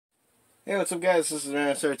Hey, what's up guys, this is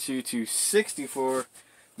R2D2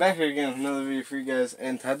 back here again with another video for you guys,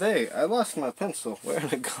 and today I lost my pencil. Where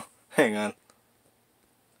did it go? Hang on.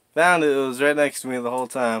 Found it, it was right next to me the whole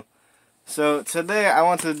time. So today I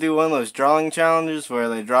wanted to do one of those drawing challenges where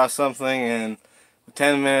they draw something in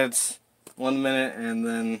 10 minutes, 1 minute, and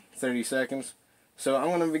then 30 seconds. So I'm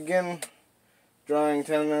going to begin drawing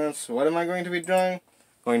 10 minutes. What am I going to be drawing?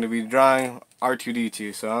 Going to be drawing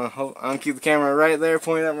R2D2. So I'll keep the camera right there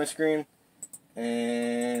pointing at my screen.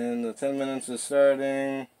 And the 10 minutes is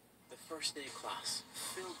starting. The first day of class,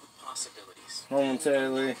 filled with possibilities.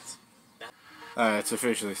 Momentarily. Alright, it's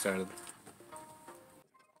officially started.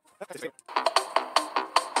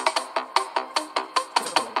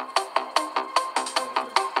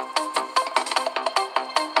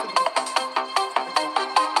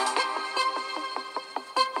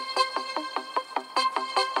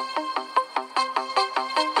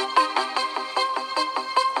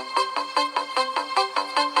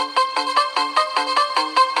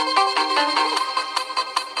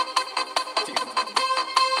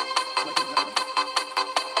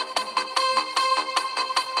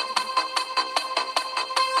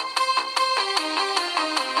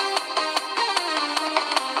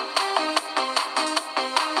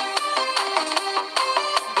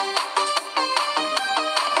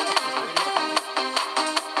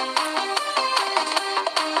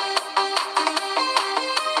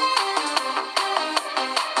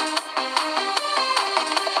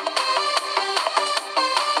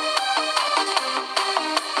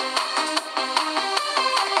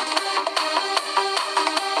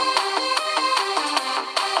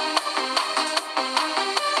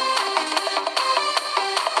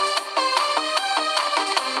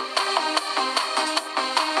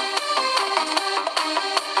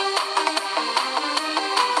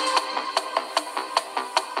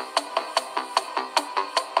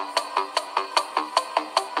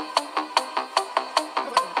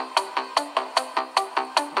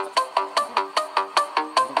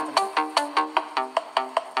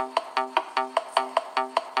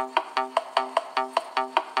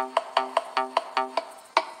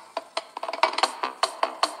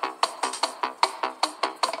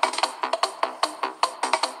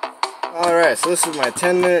 Alright, so this is my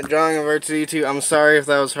 10-minute drawing of R2D2. I'm sorry if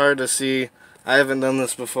that was hard to see. I haven't done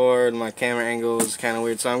this before and my camera angle is kind of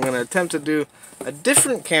weird, so I'm going to attempt to do a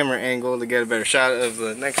different camera angle to get a better shot of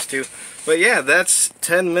the next two. But yeah, that's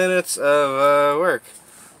 10 minutes of work.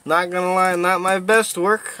 Not gonna lie, not my best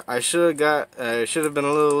work. I should have been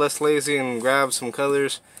a little less lazy and grabbed some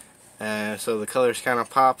colors, so the colors kind of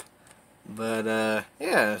pop. But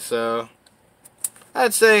yeah, so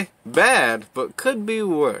I'd say bad, but could be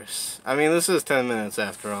worse. I mean, this is 10 minutes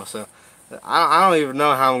after all, so I don't even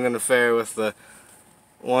know how I'm going to fare with the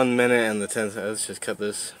 1 minute and the 10 seconds. Let's just cut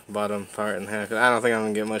this bottom part in half. I don't think I'm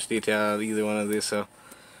going to get much detail out of either one of these, so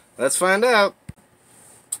let's find out.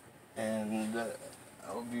 And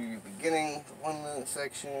I'll be beginning the 1 minute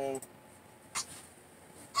section.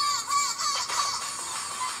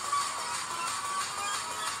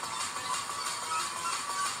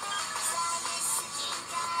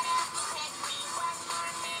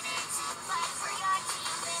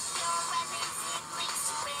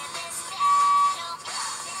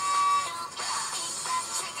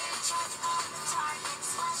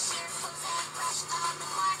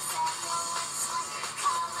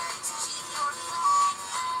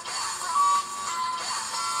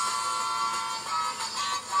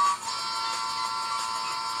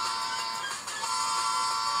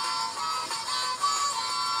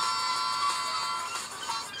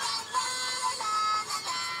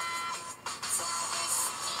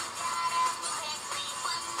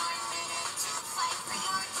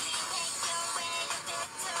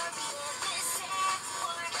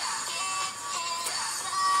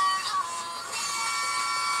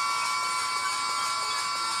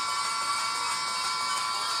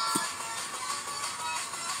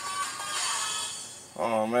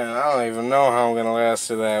 Oh man, I don't even know how I'm gonna last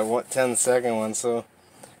to that 10-second one. So,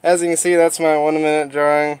 as you can see, that's my 1 minute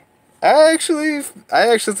drawing. I actually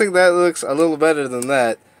think that looks a little better than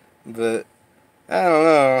that, but I don't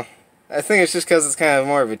know. I think it's just because it's kind of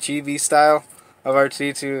more of a chibi style of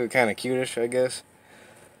R2D2, kind of cutish, I guess.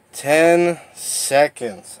 10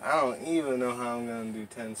 seconds. I don't even know how I'm gonna do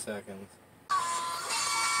 10 seconds.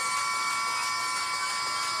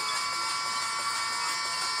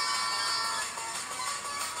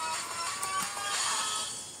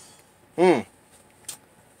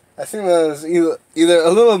 I think that was either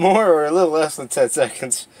a little more or a little less than 10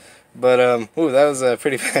 seconds. But, ooh, that was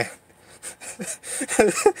pretty bad.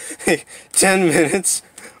 10 minutes,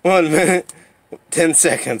 1 minute, 10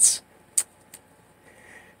 seconds.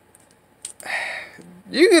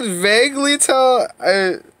 You could vaguely tell.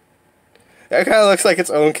 That kind of looks like its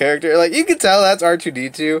own character. Like, you can tell that's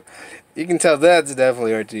R2D2. You can tell that's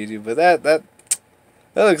definitely R2D2. But that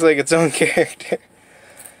looks like its own character.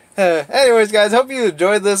 Anyways, guys, hope you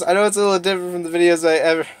enjoyed this. I know it's a little different from the videos I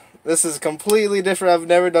ever... This is completely different. I've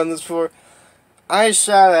never done this before. I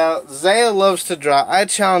shout out, Zaya loves to draw. I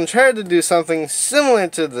challenge her to do something similar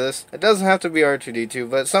to this. It doesn't have to be R2D2,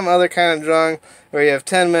 but some other kind of drawing where you have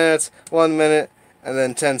 10 minutes, 1 minute, and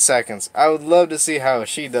then 10 seconds. I would love to see how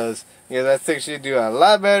she does, because I think she'd do a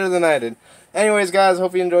lot better than I did. Anyways, guys,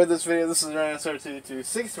 hope you enjoyed this video. This is R2D2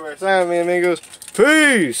 6 for me, amigos.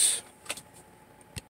 Peace!